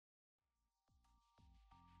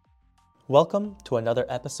Welcome to another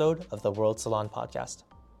episode of the World Salon Podcast.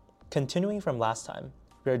 Continuing from last time,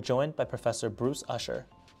 we are joined by Professor Bruce Usher,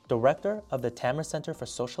 Director of the Tammer Center for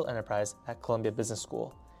Social Enterprise at Columbia Business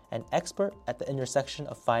School, and expert at the intersection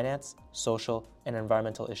of finance, social, and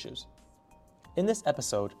environmental issues. In this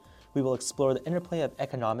episode, we will explore the interplay of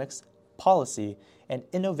economics, policy, and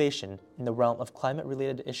innovation in the realm of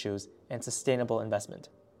climate-related issues and sustainable investment.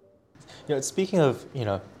 Speaking of,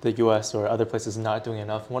 the U.S. or other places not doing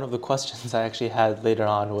enough, one of the questions I actually had later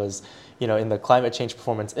on was, in the Climate Change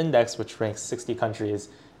Performance Index, which ranks 60 countries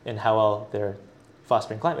in how well they're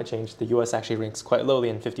fostering climate change, the U.S. actually ranks quite lowly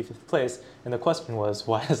in 55th place. And the question was,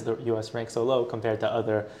 why does the U.S. rank so low compared to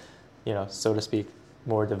other, so to speak,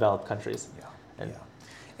 more developed countries?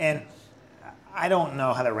 And I don't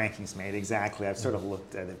know how the ranking's made exactly. I've sort of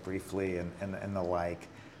looked at it briefly and the like.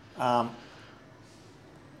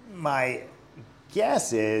 My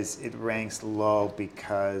guess is it ranks low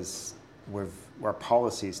because our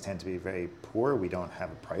policies tend to be very poor. We don't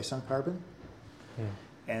have a price on carbon,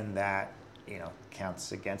 and that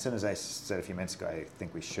counts against it. As I said a few minutes ago, I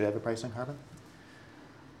think we should have a price on carbon.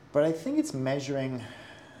 But I think it's measuring.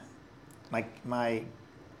 My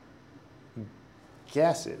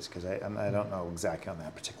guess is, because I don't know exactly on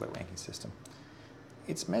that particular ranking system,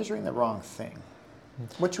 it's measuring the wrong thing.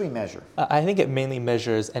 What should we measure? I think it mainly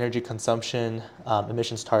measures energy consumption,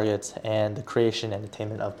 emissions targets, and the creation and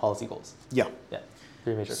attainment of policy goals. Yeah.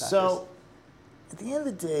 Three major factors. So, at the end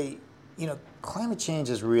of the day, climate change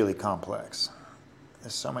is really complex.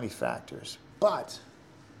 There's so many factors. But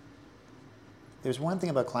there's one thing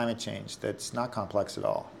about climate change that's not complex at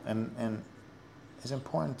all, and is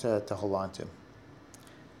important to hold on to.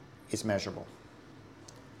 It's measurable.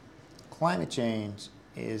 Climate change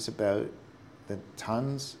is about the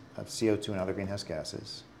tons of CO2 and other greenhouse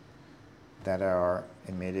gases that are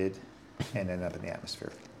emitted and end up in the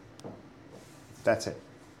atmosphere. That's it.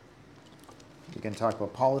 We can talk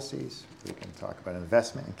about policies, we can talk about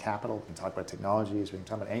investment and capital, we can talk about technologies, we can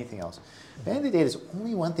talk about anything else. At the end of the day, there's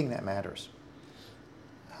only one thing that matters.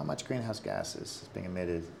 How much greenhouse gases is being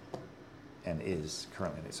emitted and is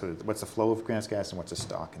currently. So what's the flow of greenhouse gas and what's the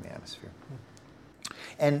stock in the atmosphere?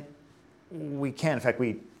 And we can, in fact,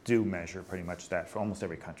 we do measure pretty much that for almost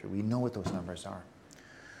every country. We know what those numbers are.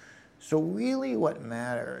 So really what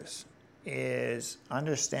matters is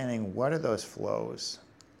understanding what are those flows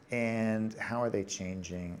and how are they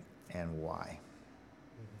changing and why.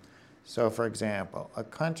 So for example, a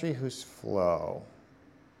country whose flow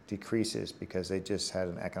decreases because they just had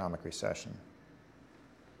an economic recession.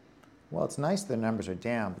 Well, it's nice the numbers are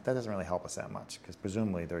down, but that doesn't really help us that much because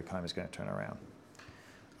presumably their economy is going to turn around.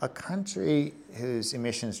 A country whose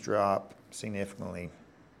emissions drop significantly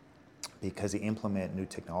because they implement new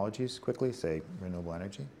technologies quickly, say renewable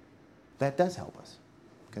energy, that does help us.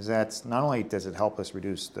 Because that's not only does it help us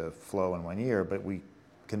reduce the flow in 1 year, but we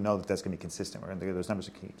can know that that's going to be consistent. Those numbers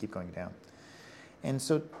keep going down. And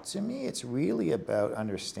so to me, it's really about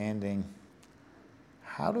understanding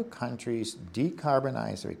how do countries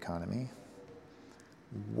decarbonize their economy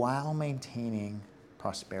while maintaining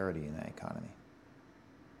prosperity in that economy.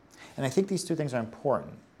 And I think these two things are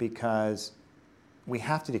important because we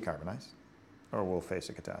have to decarbonize or we'll face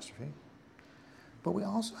a catastrophe. But we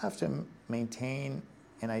also have to maintain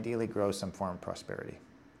and ideally grow some form of prosperity.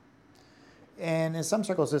 And in some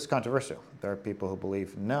circles, this is controversial. There are people who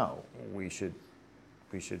believe, no, we should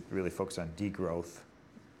really focus on degrowth.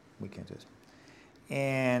 We can't do this.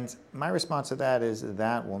 And my response to that is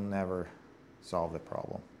that will never solve the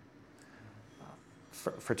problem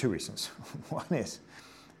for two reasons. One is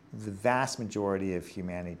the vast majority of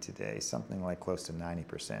humanity today, something like close to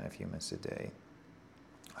 90% of humans today,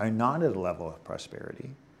 are not at a level of prosperity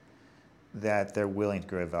that they're willing to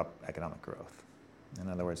give up economic growth. In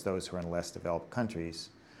other words, those who are in less developed countries,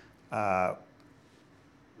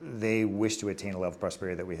 they wish to attain a level of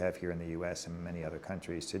prosperity that we have here in the U.S. and many other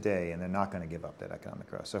countries today, and they're not going to give up that economic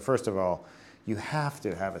growth. So first of all, you have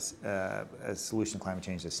to have a solution to climate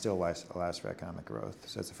change that still allows for economic growth.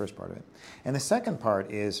 So that's the first part of it. And the second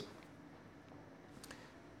part is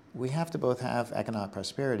we have to both have economic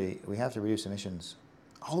prosperity, we have to reduce emissions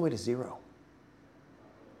all the way to zero.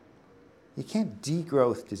 You can't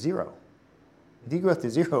degrowth to zero. Degrowth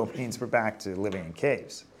to zero means we're back to living in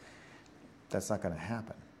caves. That's not going to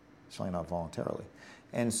happen, certainly not voluntarily.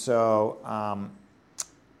 And so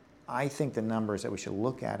I think the numbers that we should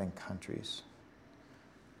look at in countries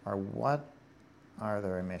are what are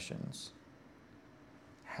their emissions?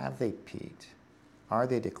 Have they peaked? Are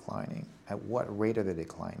they declining? At what rate are they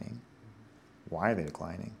declining? Why are they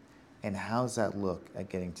declining? And how does that look at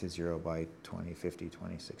getting to zero by 2050,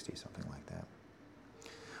 2060, something like that?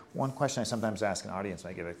 One question I sometimes ask an audience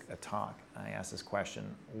when I give a talk, I ask this question: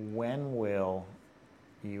 when will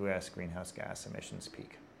U.S. greenhouse gas emissions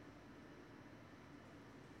peak?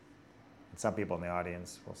 And some people in the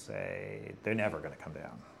audience will say they're never going to come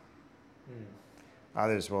down.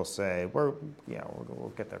 Others will say we'll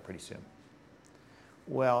get there pretty soon.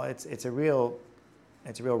 Well, it's a real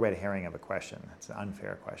red herring of a question. It's an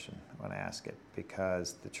unfair question when I ask it,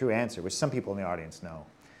 because the true answer, which some people in the audience know,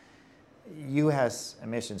 U.S.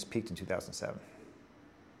 emissions peaked in 2007.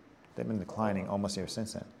 They've been declining almost ever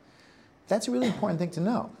since then. That's a really important thing to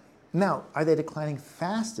know. Now, are they declining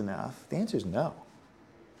fast enough? The answer is no.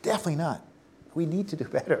 Definitely not. We need to do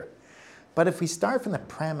better. But if we start from the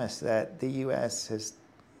premise that the U.S. has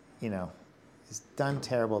done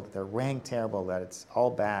terrible, that they're ranked terrible, that it's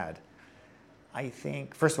all bad, I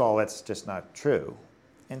think, first of all, that's just not true.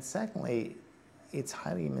 And secondly, it's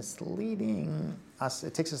highly misleading us.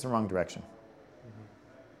 It takes us in the wrong direction.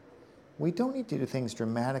 We don't need to do things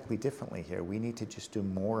dramatically differently here. We need to just do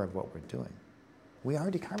more of what we're doing. We are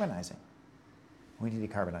decarbonizing. We need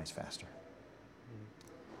to decarbonize faster.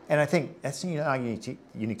 And I think that's not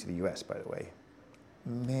unique to the U.S., by the way.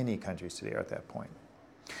 Many countries today are at that point.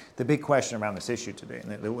 The big question around this issue today,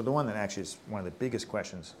 and the one that actually is one of the biggest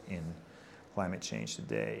questions in climate change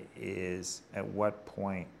today, is at what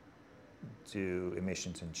point do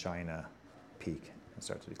emissions in China peak and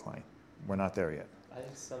start to decline? We're not there yet. I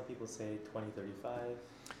think some people say 2035.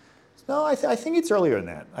 No, I think it's earlier than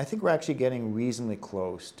that. I think we're actually getting reasonably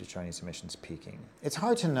close to Chinese emissions peaking. It's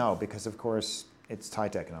hard to know because, of course, it's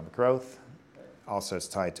tied to economic growth. Also, it's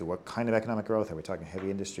tied to what kind of economic growth. Are we talking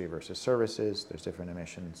heavy industry versus services? There's different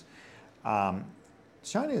emissions. China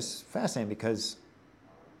is fascinating because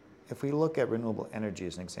if we look at renewable energy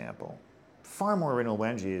as an example, far more renewable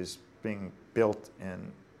energy is being built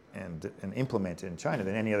and implemented in China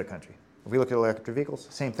than any other country. If we look at electric vehicles,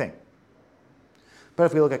 same thing. But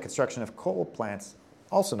if we look at construction of coal plants,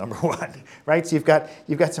 also number one, right? So you've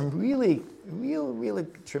got some really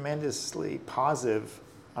tremendously positive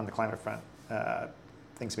on the climate front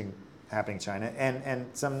things happening in China, and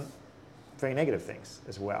some very negative things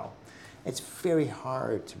as well. It's very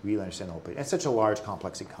hard to really understand the whole picture. It's such a large,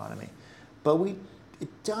 complex economy, but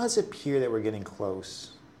it does appear that we're getting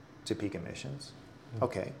close to peak emissions.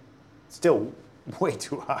 Okay, still way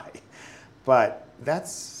too high, but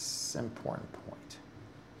that's an important point,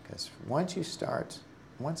 because once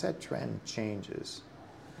that trend changes,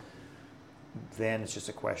 then it's just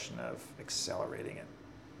a question of accelerating it.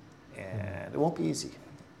 And it won't be easy.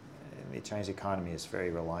 The Chinese economy is very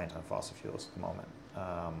reliant on fossil fuels at the moment.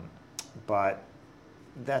 But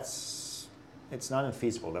it's not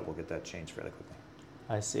infeasible that we'll get that change fairly quickly.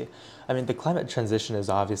 I see. I mean, the climate transition is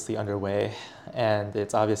obviously underway, and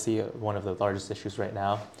it's obviously one of the largest issues right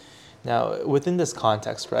now. Now, within this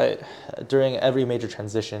context, right, during every major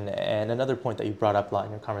transition, and another point that you brought up a lot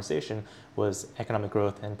in your conversation was economic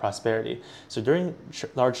growth and prosperity. So during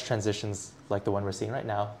large transitions like the one we're seeing right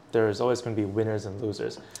now, there's always going to be winners and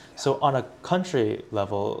losers. So on a country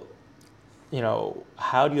level,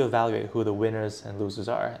 how do you evaluate who the winners and losers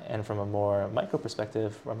are? And from a more micro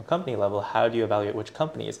perspective, from a company level, how do you evaluate which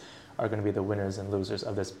companies are going to be the winners and losers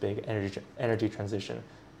of this big energy transition,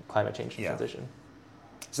 climate change transition?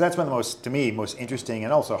 So that's one of the most interesting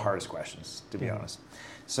and also hardest questions, to be honest.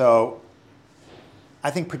 So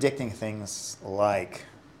I think predicting things like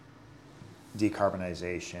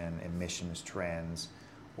decarbonization, emissions trends,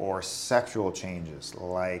 or sectoral changes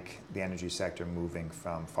like the energy sector moving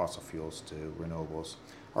from fossil fuels to renewables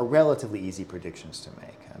are relatively easy predictions to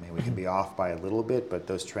make. I mean, we can be off by a little bit, but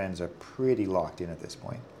those trends are pretty locked in at this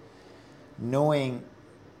point.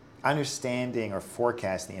 Understanding or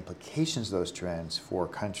forecasting the implications of those trends for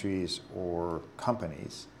countries or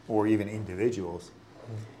companies or even individuals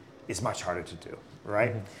is much harder to do,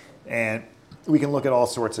 right? And we can look at all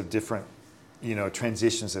sorts of different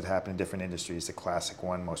transitions that happen in different industries, the classic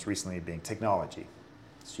one most recently being technology.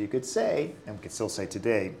 So you could say, and we could still say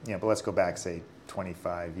today, but let's go back, say,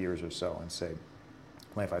 25 years or so and say,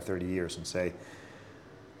 25, 30 years and say,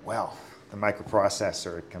 well, the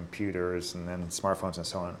microprocessor, computers, and then smartphones and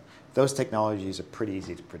so on, those technologies are pretty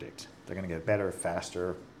easy to predict. They're going to get better,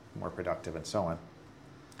 faster, more productive, and so on.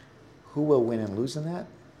 Who will win and lose in that?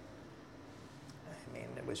 I mean,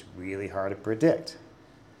 it was really hard to predict.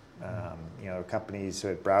 Companies who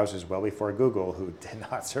had browsers well before Google who did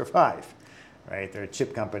not survive, right? There are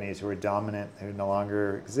chip companies who are dominant, who no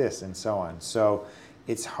longer exist, and so on. So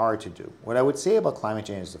it's hard to do. What I would say about climate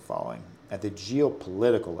change is the following. At the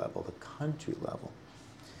geopolitical level, the country level,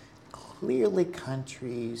 clearly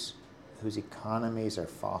countries whose economies are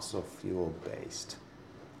fossil fuel based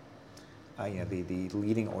the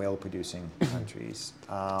leading oil producing countries,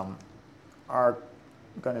 are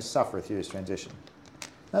going to suffer through this transition.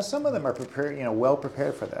 Now, some of them are prepared, well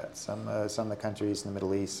prepared for that. Some of the countries in the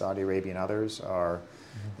Middle East, Saudi Arabia and others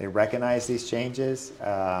they recognize these changes.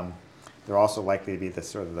 They're also likely to be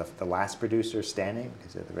the last producer standing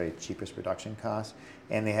because they're the very cheapest production costs,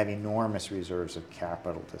 and they have enormous reserves of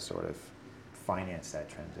capital to sort of finance that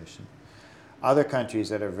transition. Other countries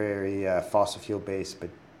that are very fossil fuel based but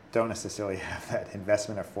don't necessarily have that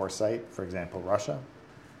investment or foresight, for example, Russia,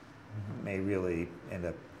 may really end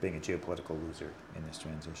up being a geopolitical loser in this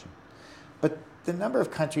transition. But the number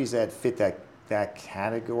of countries that fit that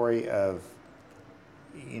category of,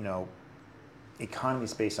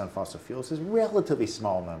 economies based on fossil fuels is a relatively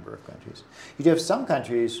small number of countries. You do have some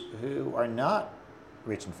countries who are not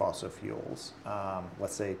rich in fossil fuels,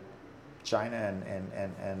 let's say China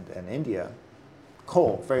and India,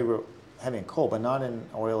 coal, very heavy in coal, but not in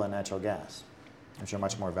oil and natural gas, which are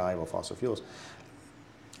much more valuable fossil fuels.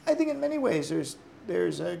 I think in many ways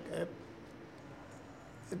there's a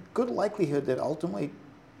good likelihood that ultimately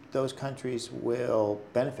those countries will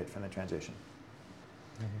benefit from the transition.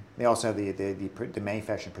 They also have the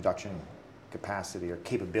manufacturing production capacity or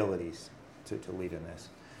capabilities to lead in this.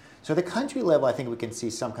 So at the country level, I think we can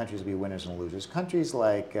see some countries will be winners and losers. Countries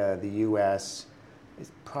like the U.S.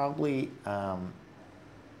 is probably, I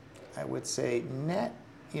would say, net,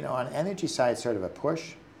 on energy side, sort of a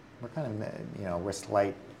push. We're kind of, we're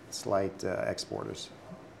slight exporters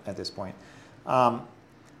at this point.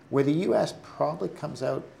 Where the U.S. probably comes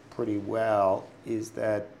out pretty well is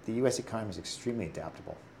that the U.S. economy is extremely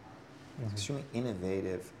adaptable, extremely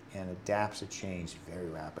innovative, and adapts to change very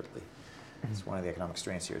rapidly. It's one of the economic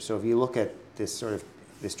strengths here. So if you look at this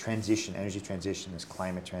transition, energy transition, this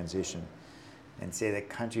climate transition, and say that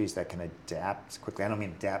countries that can adapt quickly, I don't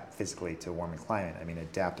mean adapt physically to a warming climate, I mean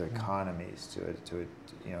adapt their economies to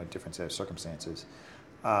a different set of circumstances,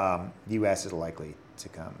 the U.S. is likely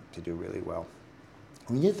to do really well.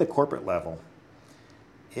 When you get to the corporate level,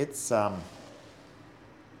 it's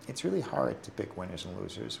really hard to pick winners and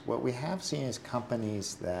losers. What we have seen is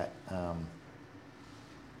companies that are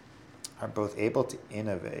both able to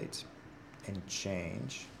innovate and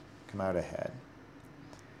change, come out ahead,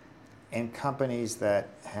 and companies that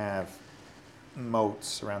have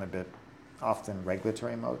moats around a bit, often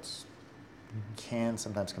regulatory moats, can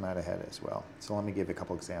sometimes come out ahead as well. So let me give you a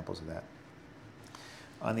couple examples of that.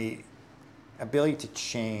 On the ability to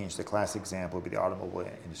change, the classic example would be the automobile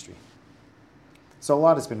industry. So a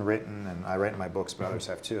lot has been written, and I write in my books, but others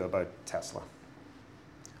have too, about Tesla.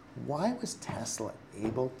 Why was Tesla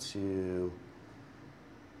able to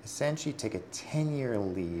essentially take a 10-year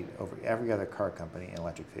lead over every other car company in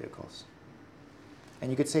electric vehicles?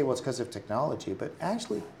 And you could say, well, it's because of technology, but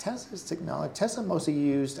actually Tesla's technology, Tesla mostly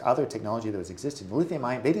used other technology that was existing.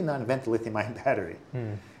 Lithium-ion, they did not invent the lithium-ion battery,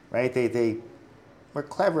 right? They were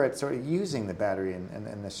clever at sort of using the battery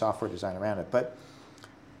and the software design around it. But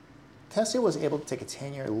Tesla was able to take a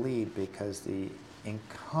 10-year lead because the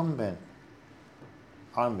incumbent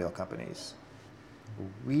automobile companies were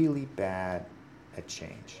really bad at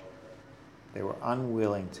change. They were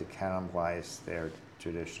unwilling to cannibalize their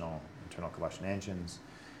traditional internal combustion engines.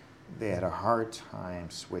 They had a hard time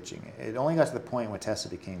switching. It only got to the point when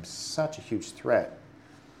Tesla became such a huge threat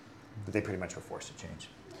that they pretty much were forced to change.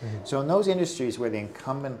 So in those industries where the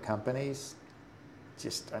incumbent companies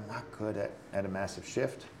just are not good at a massive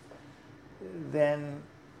shift, then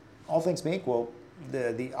all things being equal,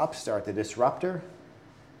 the upstart, the disruptor,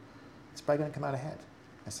 it's probably going to come out ahead,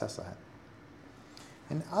 as Tesla had.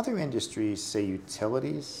 In other industries, say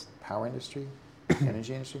utilities, power industry,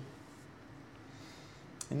 energy industry,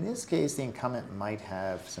 in this case, the incumbent might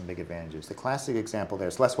have some big advantages. The classic example there,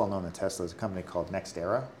 it's less well known than Tesla, is a company called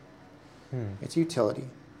NextEra. It's a utility.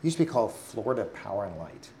 It used to be called Florida Power and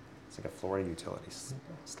Light. It's like a Florida utility,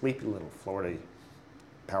 sleepy little Florida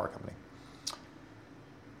power company.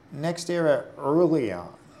 NextEra early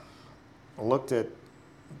on looked at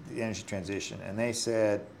the energy transition and they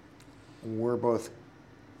said, we're both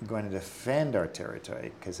going to defend our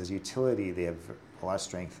territory because as a utility they have a lot of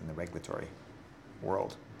strength in the regulatory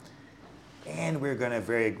world. And we're going to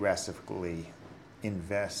very aggressively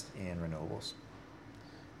invest in renewables.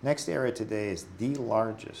 NextEra today is the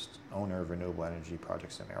largest owner of renewable energy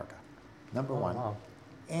projects in America. Number one. Wow.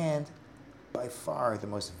 And by far the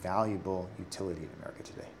most valuable utility in America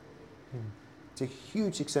today. It's a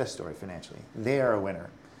huge success story financially. They are a winner.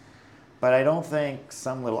 But I don't think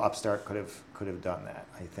some little upstart could have done that.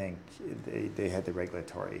 I think they had the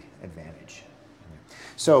regulatory advantage.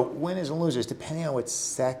 So winners and losers, depending on what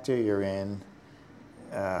sector you're in,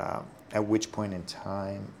 at which point in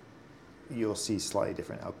time, you'll see slightly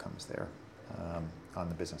different outcomes there on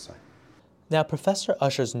the business side. Now, Professor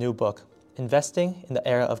Usher's new book, Investing in the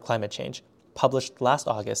Era of Climate Change, published last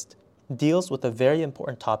August, deals with the very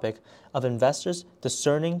important topic of investors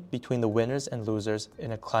discerning between the winners and losers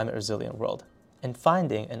in a climate-resilient world and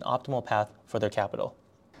finding an optimal path for their capital.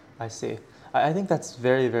 I see. I think that's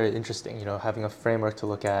very, very interesting, having a framework to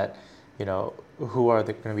look at, who are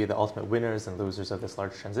going to be the ultimate winners and losers of this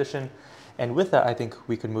large transition. And with that, I think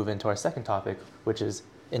we could move into our second topic, which is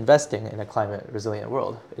investing in a climate-resilient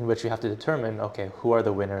world, in which we have to determine, okay, who are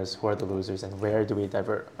the winners, who are the losers, and where do we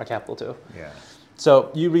divert our capital to? Yeah.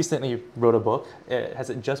 So you recently wrote a book. Has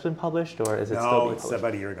it just been published, or is it still being published? No, it's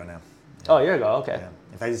about a year ago now. Oh, a year ago, okay. Yeah.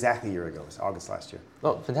 In fact, exactly a year ago. It was August last year.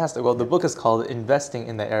 Oh, fantastic. Well, the book is called Investing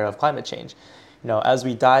in the Era of Climate Change. As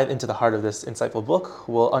we dive into the heart of this insightful book,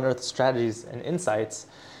 we'll unearth strategies and insights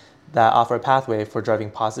that offer a pathway for driving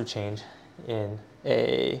positive change in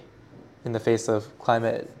the face of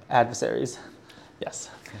climate adversaries. Yes.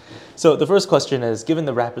 So the first question is, given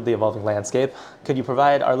the rapidly evolving landscape, could you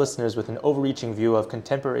provide our listeners with an overreaching view of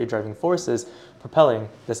contemporary driving forces propelling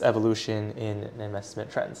this evolution in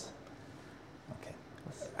investment trends?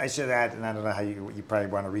 I should add, and I don't know how you probably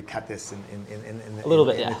want to recut this in a little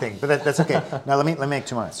bit, the thing, but that's okay. Now let me make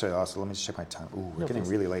 2 minutes. Sorry, also let me just check my time. Ooh, we're getting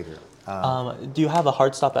really late here. Do you have a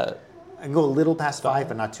hard stop at? I can go a little past 5,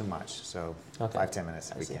 but not too much. So 5-10 minutes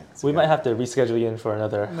if we can. So we might have to reschedule you in for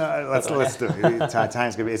another. No, let's do it.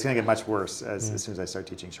 Time's gonna be. It's gonna get much worse as soon as I start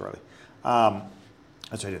teaching shortly. That's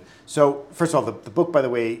what I do. So first of all, the book, by the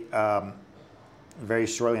way, very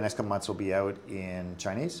shortly, the next couple months will be out in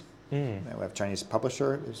Chinese. We have a Chinese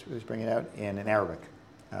publisher who's bringing it out, and in Arabic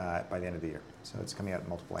by the end of the year. So it's coming out in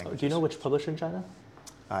multiple languages. Do you know which publisher in China?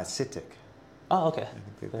 CITIC. Oh, okay.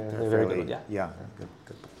 They're very good. Yeah, good.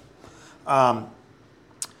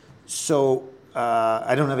 So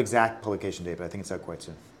I don't have exact publication date, but I think it's out quite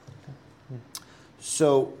soon.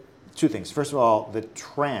 So 2 things. First of all, the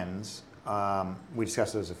trends, we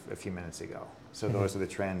discussed those a few minutes ago. So those are the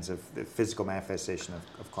trends of the physical manifestation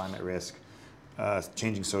of climate risk,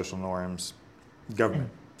 changing social norms, government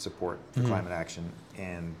support for climate action,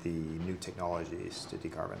 and the new technologies to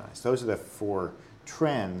decarbonize. Those are the 4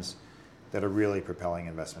 trends that are really propelling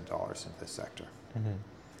investment dollars into this sector.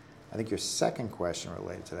 I think your second question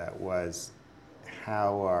related to that was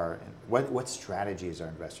what strategies are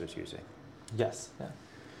investors using? Yes. Yeah.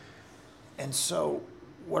 And so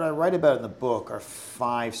what I write about in the book are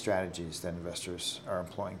 5 strategies that investors are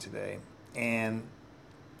employing today. And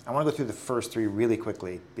I want to go through the first 3 really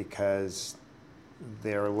quickly because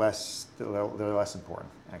they're less important,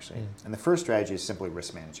 actually. And the first strategy is simply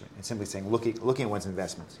risk management. It's simply saying looking at one's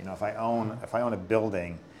investments. If I own a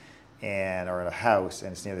building or a house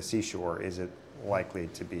and it's near the seashore, is it likely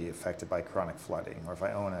to be affected by chronic flooding? Or if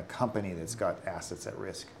I own a company that's got assets at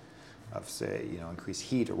risk of, say, increased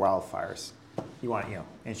heat or wildfires,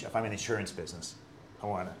 if I'm in the insurance business, I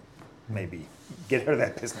want to maybe get out of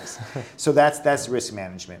that business. So that's risk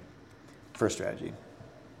management, first strategy.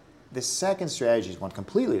 The second strategy is one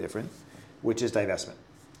completely different, which is divestment.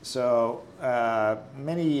 So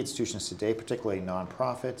many institutions today, particularly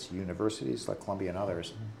nonprofits, universities like Columbia and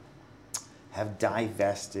others, have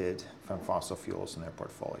divested from fossil fuels in their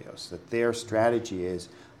portfolios. That their strategy is,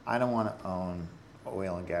 I don't want to own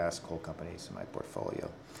oil and gas, coal companies in my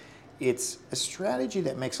portfolio. It's a strategy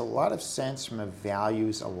that makes a lot of sense from a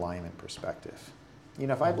values alignment perspective.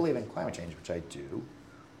 If I believe in climate change, which I do,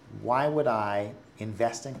 why would I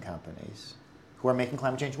invest in companies who are making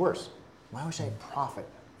climate change worse? Why would I profit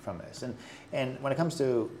from this? And when it comes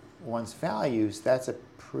to one's values, that's a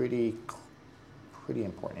pretty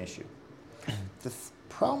important issue. The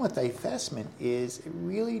problem with divestment is it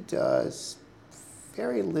really does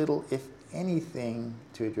very little, if anything,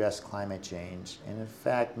 to address climate change, and in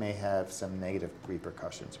fact may have some negative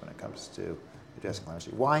repercussions when it comes to addressing climate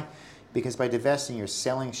change. Why? Because by divesting, you're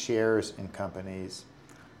selling shares in companies,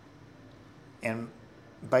 and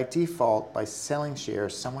by default, by selling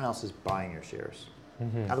shares, someone else is buying your shares.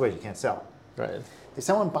 Otherwise, you can't sell. Right. If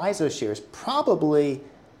someone buys those shares, probably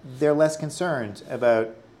they're less concerned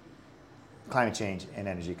about climate change and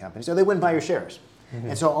energy companies, or they wouldn't buy your shares.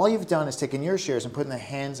 And so all you've done is taken your shares and put in the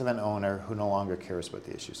hands of an owner who no longer cares about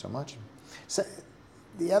the issue so much. So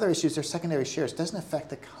the other issues, they're secondary shares. It doesn't affect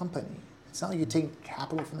the company. It's not like you're taking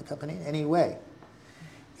capital from the company in any way.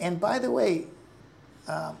 And by the way,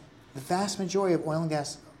 the vast majority of oil and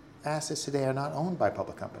gas assets today are not owned by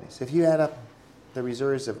public companies. If you add up the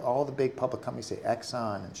reserves of all the big public companies, say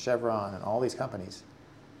Exxon and Chevron and all these companies,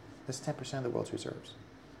 that's 10% of the world's reserves.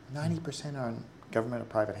 90% are in government or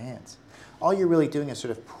private hands. All you're really doing is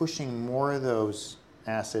sort of pushing more of those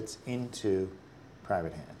assets into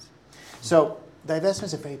private hands. So divestment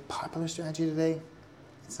is a very popular strategy today.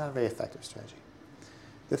 It's not a very effective strategy.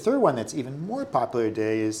 The third one that's even more popular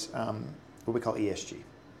today is what we call ESG.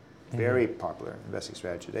 Very popular investing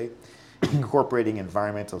strategy today, incorporating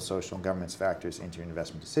environmental, social, and governance factors into your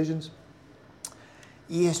investment decisions.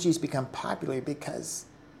 ESG has become popular because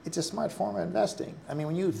it's a smart form of investing. I mean,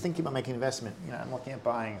 when you think about making an investment, I'm looking at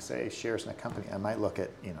buying, say, shares in a company. I might look at,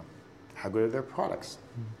 how good are their products?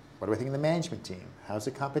 What do I think of the management team? How's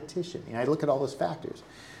the competition? I look at all those factors.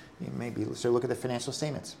 Maybe start look at the financial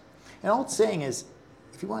statements. And all it's saying is,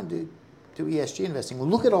 if you want to do ESG investing,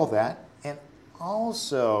 look at all that and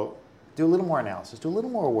also do a little more analysis, do a little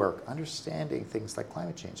more work, understanding things like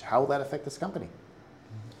climate change. How will that affect this company?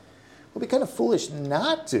 It would be kind of foolish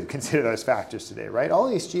not to consider those factors today, right?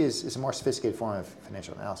 All ESG is a more sophisticated form of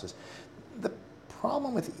financial analysis. The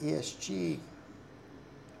problem with ESG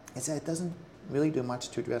is that it doesn't really do much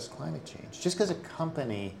to address climate change. Just because a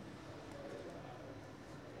company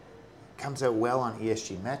comes out well on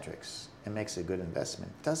ESG metrics and makes a good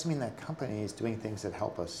investment doesn't mean that company is doing things that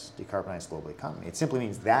help us decarbonize the global economy. It simply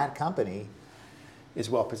means that company is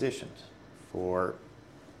well positioned for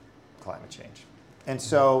climate change. And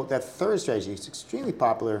so that third strategy is extremely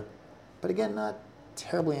popular, but again, not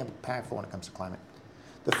terribly impactful when it comes to climate.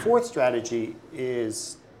 The fourth strategy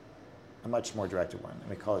is a much more directed one, and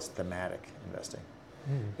we call it thematic investing.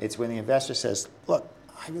 It's when the investor says, look,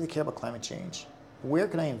 I really care about climate change. Where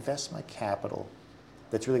can I invest my capital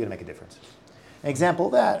that's really going to make a difference? An example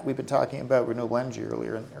of that, we've been talking about renewable energy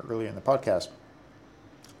earlier in the podcast.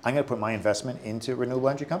 I'm going to put my investment into renewable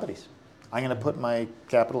energy companies. I'm going to put my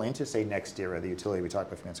capital into, say, NextEra, the utility we talked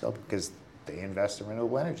about a few minutes ago, because they invest in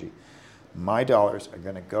renewable energy. My dollars are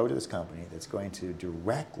going to go to this company that's going to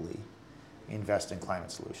directly invest in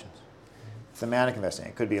climate solutions. Thematic investing,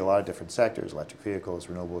 it could be a lot of different sectors, electric vehicles,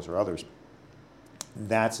 renewables, or others.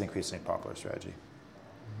 That's an increasingly popular strategy.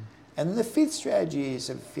 And the fifth strategy is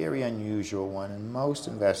a very unusual one, and most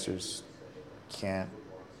investors can't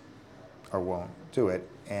or won't do it.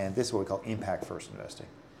 And this is what we call impact-first investing.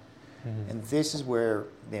 And this is where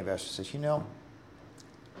the investor says,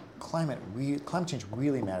 climate change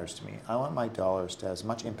really matters to me. I want my dollars to have as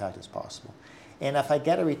much impact as possible. And if I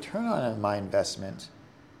get a return on my investment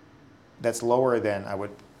that's lower than I would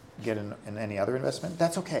get in any other investment,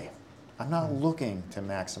 that's okay. I'm not looking to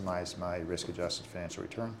maximize my risk-adjusted financial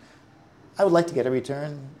return. I would like to get a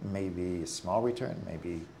return, maybe a small return,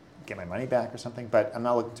 maybe get my money back or something, but I'm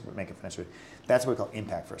not looking to make a financial return. That's what we call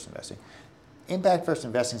impact-first investing. Impact-first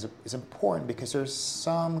investing is important because there's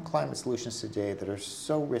some climate solutions today that are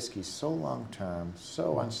so risky, so long-term,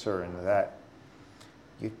 so uncertain that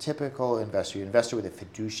your typical investor with a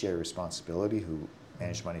fiduciary responsibility who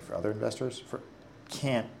manage money for other investors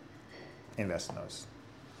can't invest in those.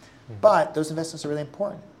 But those investments are really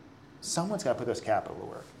important. Someone's got to put those capital to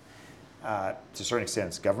work. To a certain extent,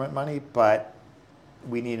 it's government money, but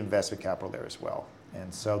we need investment capital there as well.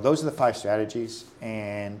 And so those are the 5 strategies,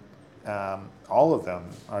 and all of them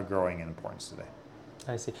are growing in importance today.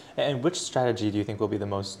 I see. And which strategy do you think will be the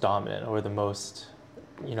most dominant or the most,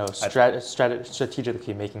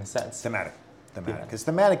 strategically making sense? Thematic. Because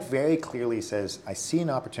thematic very clearly says, I see an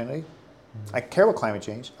opportunity. I care about climate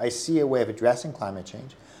change. I see a way of addressing climate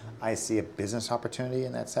change. I see a business opportunity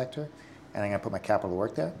in that sector, and I'm going to put my capital to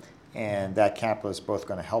work there. And that capital is both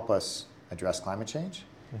going to help us address climate change,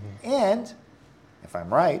 and if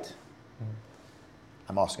I'm right,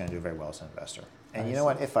 I'm also going to do very well as an investor. And you know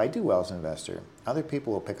what? If I do well as an investor, other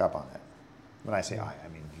people will pick up on that. When I say I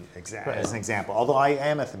mean as an example, although I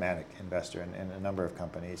am a thematic investor in a number of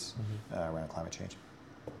companies around climate change.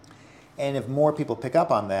 And if more people pick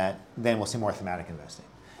up on that, then we'll see more thematic investing.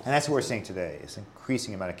 And that's what we're seeing today, is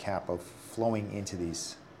increasing amount of capital flowing into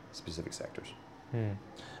these specific sectors.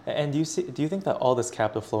 And do you think that all this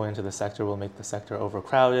capital flowing into the sector will make the sector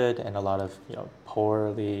overcrowded, and a lot of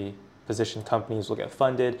poorly positioned companies will get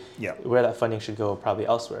funded? Yeah. Where that funding should go, probably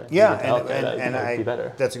elsewhere. Yeah, and be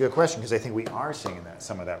better. That's a good question, because I think we are seeing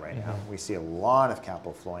some of that right now. We see a lot of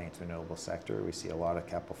capital flowing into the renewable sector. We see a lot of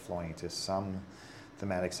capital flowing into some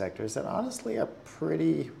thematic sectors that honestly are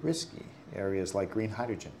pretty risky. Areas like green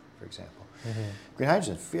hydrogen, for example. Green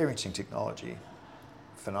hydrogen is very interesting technology,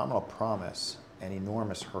 phenomenal promise, and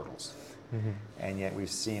enormous hurdles. And yet we've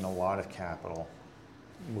seen a lot of capital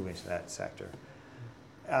move into that sector.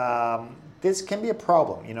 This can be a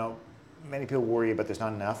problem. Many people worry about there's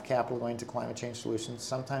not enough capital going to climate change solutions.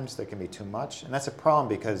 Sometimes there can be too much, and that's a problem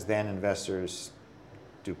because then investors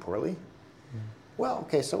do poorly. Well,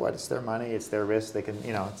 okay, so what? It's their money, it's their risk. They can,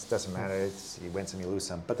 it doesn't matter. You win some, you lose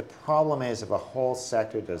some. But the problem is, if a whole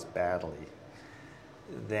sector does badly,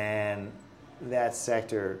 then that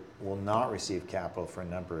sector will not receive capital for a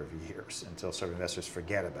number of years until sort of investors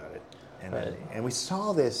forget about it. And we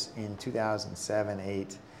saw this in 2007,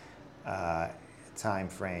 8 time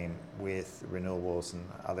frame with renewables and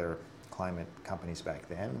other climate companies back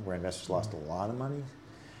then, where investors lost a lot of money.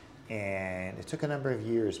 And it took a number of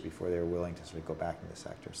years before they were willing to sort of go back into the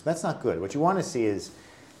sector. So that's not good. What you want to see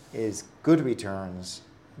is good returns,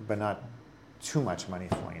 but not too much money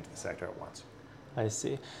flowing into the sector at once. I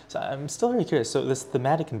see. So I'm still very curious. So this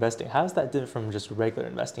thematic investing, how is that different from just regular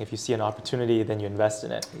investing? If you see an opportunity, then you invest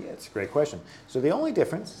in it. Yeah, it's a great question. So the only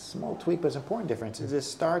difference, small tweak, but it's an important difference, is it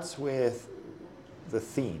starts with the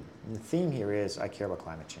theme. And the theme here is I care about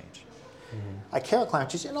climate change. I care about climate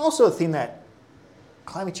change, and also a theme that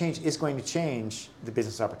climate change is going to change the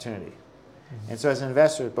business opportunity. And so as an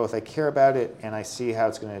investor, both I care about it and I see how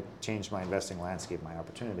it's going to change my investing landscape, my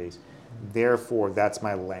opportunities. Therefore, that's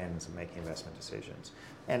my lens of making investment decisions.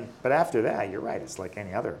 But after that, you're right, it's like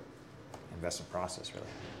any other investment process, really.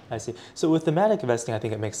 I see. So with thematic investing, I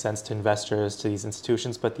think it makes sense to investors, to these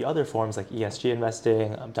institutions, but the other forms like ESG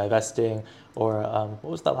investing, divesting, or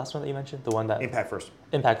what was that last one that you mentioned? The one that... Impact first.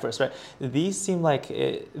 Impact first, right? These seem like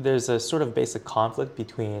there's a sort of basic conflict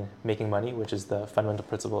between making money, which is the fundamental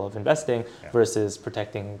principle of investing, versus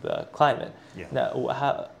protecting the climate. Yeah.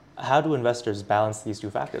 Now, how do investors balance these two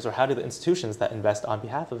factors, or how do the institutions that invest on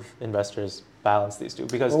behalf of investors balance these two?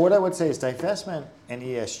 Because what I would say is divestment and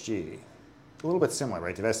ESG, a little bit similar,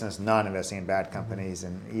 right? Divestment is not investing in bad companies,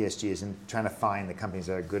 and ESG is in trying to find the companies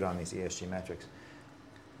that are good on these ESG metrics.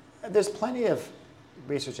 There's plenty of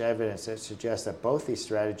research evidence that suggests that both these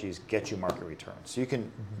strategies get you market returns. So you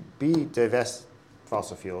can divest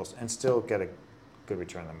fossil fuels and still get a good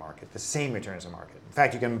return in the market, the same return as the market. In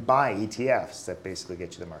fact, you can buy ETFs that basically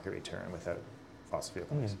get you the market return without fossil fuel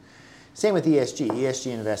companies. Same with ESG.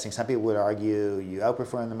 ESG investing, some people would argue you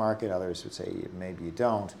outperform the market, others would say maybe you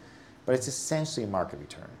don't. But it's essentially market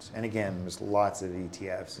returns. And again, there's lots of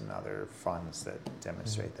ETFs and other funds that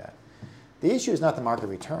demonstrate that. The issue is not the market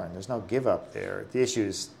return. There's no give up there. The issue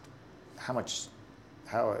is how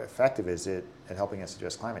effective is it at helping us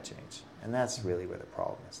address climate change? And that's really where the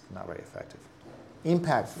problem is. Not very effective.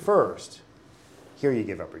 Impact first, here you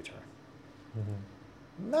give up return.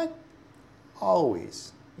 Not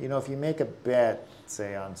always. You know, if you make a bet,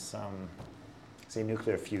 say on say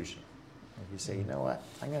nuclear fusion, if you say, you know what,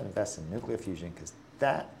 I'm going to invest in nuclear fusion because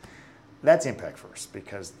that's impact first,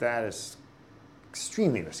 because that is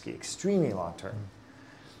extremely risky, extremely long term.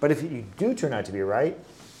 But if you do turn out to be right,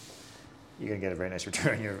 you're going to get a very nice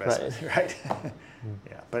return on your investment, right?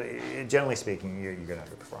 Yeah, but generally speaking, you're going to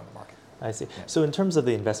outperform the market. I see. Yeah. So in terms of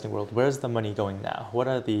the investing world, where's the money going now? What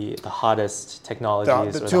are the hottest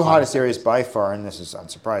technologies? The two hottest areas by far, and this is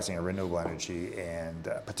unsurprising, are renewable energy and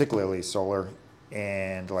particularly solar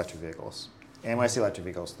and electric vehicles. And when I say electric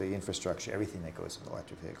vehicles, the infrastructure, everything that goes into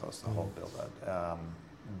electric vehicles, the whole build-out,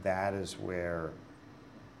 that is where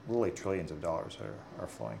really trillions of dollars are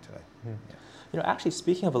flowing today. Yeah. You know, actually,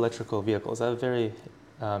 speaking of electrical vehicles, I have a very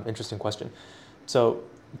interesting question. So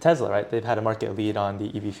Tesla, right, they've had a market lead on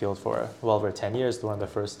the EV field for well over 10 years. They're one of the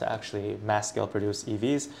first to actually mass-scale produce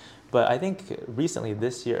EVs. But I think recently,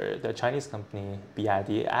 this year, the Chinese company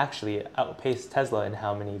BYD actually outpaced Tesla in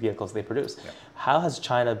how many vehicles they produce. Yeah. How has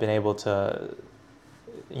China been able to,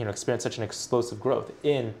 experience such an explosive growth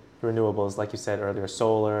in renewables, like you said earlier,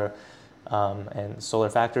 solar and solar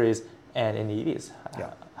factories, and in the EVs?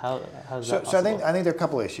 Yeah. How is that possible? So I think there are a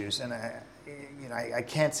couple issues, and I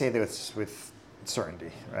can't say that with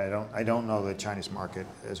certainty. Right? I don't know the Chinese market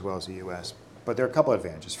as well as the U.S. But there are a couple of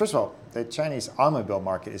advantages. First of all, the Chinese automobile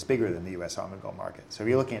market is bigger than the U.S. automobile market. So if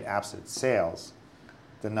you're looking at absolute sales,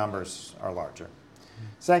 the numbers are larger.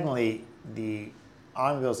 Secondly, the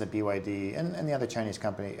automobiles that BYD and the other Chinese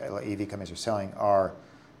EV companies are selling are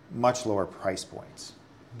much lower price points.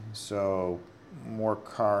 So more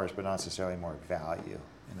cars, but not necessarily more value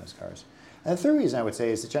in those cars. And the third reason I would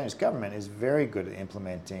say is the Chinese government is very good at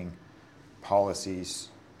implementing policies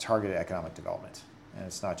targeted at economic development. And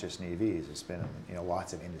it's not just in EVs, it's been in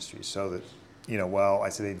lots of industries. So that, I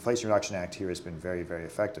say the Inflation Reduction Act here has been very, very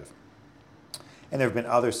effective. And there have been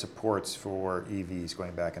other supports for EVs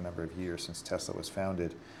going back a number of years since Tesla was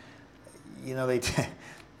founded.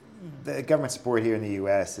 The government support here in the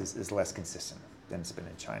U.S. is less consistent than it's been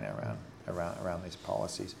in China around these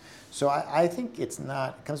policies. So I think it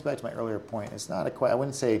comes back to my earlier point, I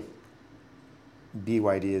wouldn't say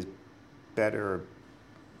BYD is better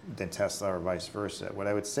than Tesla or vice versa. What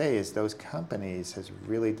I would say is those companies has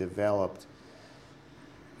really developed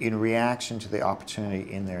in reaction to the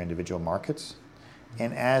opportunity in their individual markets.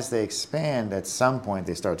 And as they expand, at some point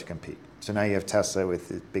they start to compete. So now you have Tesla with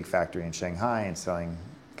the big factory in Shanghai and selling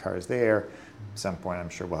cars there. At some point, I'm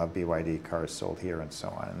sure we'll have BYD cars sold here and so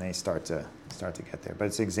on, and they start to get there. But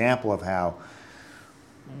it's an example of how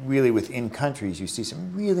really within countries you see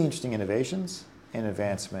some really interesting innovations and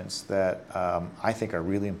advancements that I think are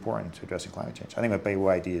really important to addressing climate change. I think what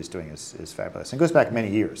BYD is doing is fabulous. And it goes back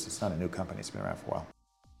many years. It's not a new company. It's been around for a while.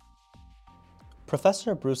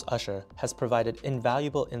 Professor Bruce Usher has provided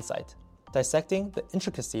invaluable insight, dissecting the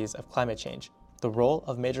intricacies of climate change, the role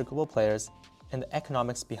of major global players, and the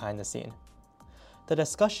economics behind the scene. The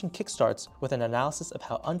discussion kickstarts with an analysis of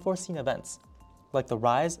how unforeseen events, like the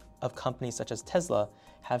rise of companies such as Tesla,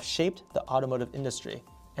 have shaped the automotive industry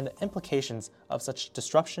and the implications of such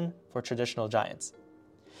disruption for traditional giants.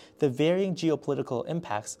 The varying geopolitical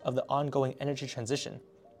impacts of the ongoing energy transition,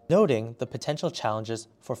 noting the potential challenges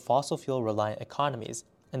for fossil fuel-reliant economies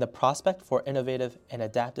and the prospect for innovative and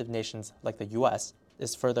adaptive nations like the US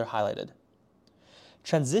is further highlighted.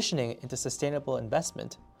 Transitioning into sustainable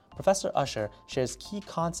investment, Professor Usher shares key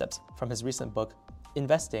concepts from his recent book,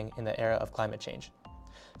 Investing in the Era of Climate Change.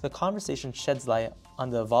 The conversation sheds light on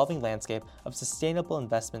the evolving landscape of sustainable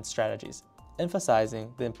investment strategies,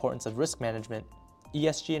 emphasizing the importance of risk management,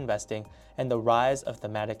 ESG investing, and the rise of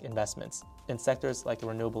thematic investments in sectors like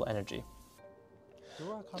renewable energy.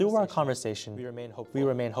 Through our conversation, we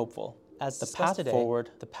remain hopeful. As the path forward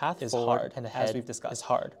is hard and ahead is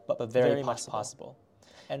hard, but very much possible.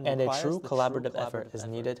 And a true collaborative effort is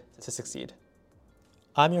needed to succeed.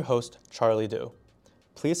 I'm your host, Charlie Du.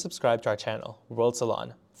 Please subscribe to our channel, World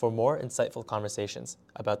Salon, for more insightful conversations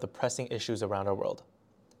about the pressing issues around our world.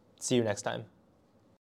 See you next time.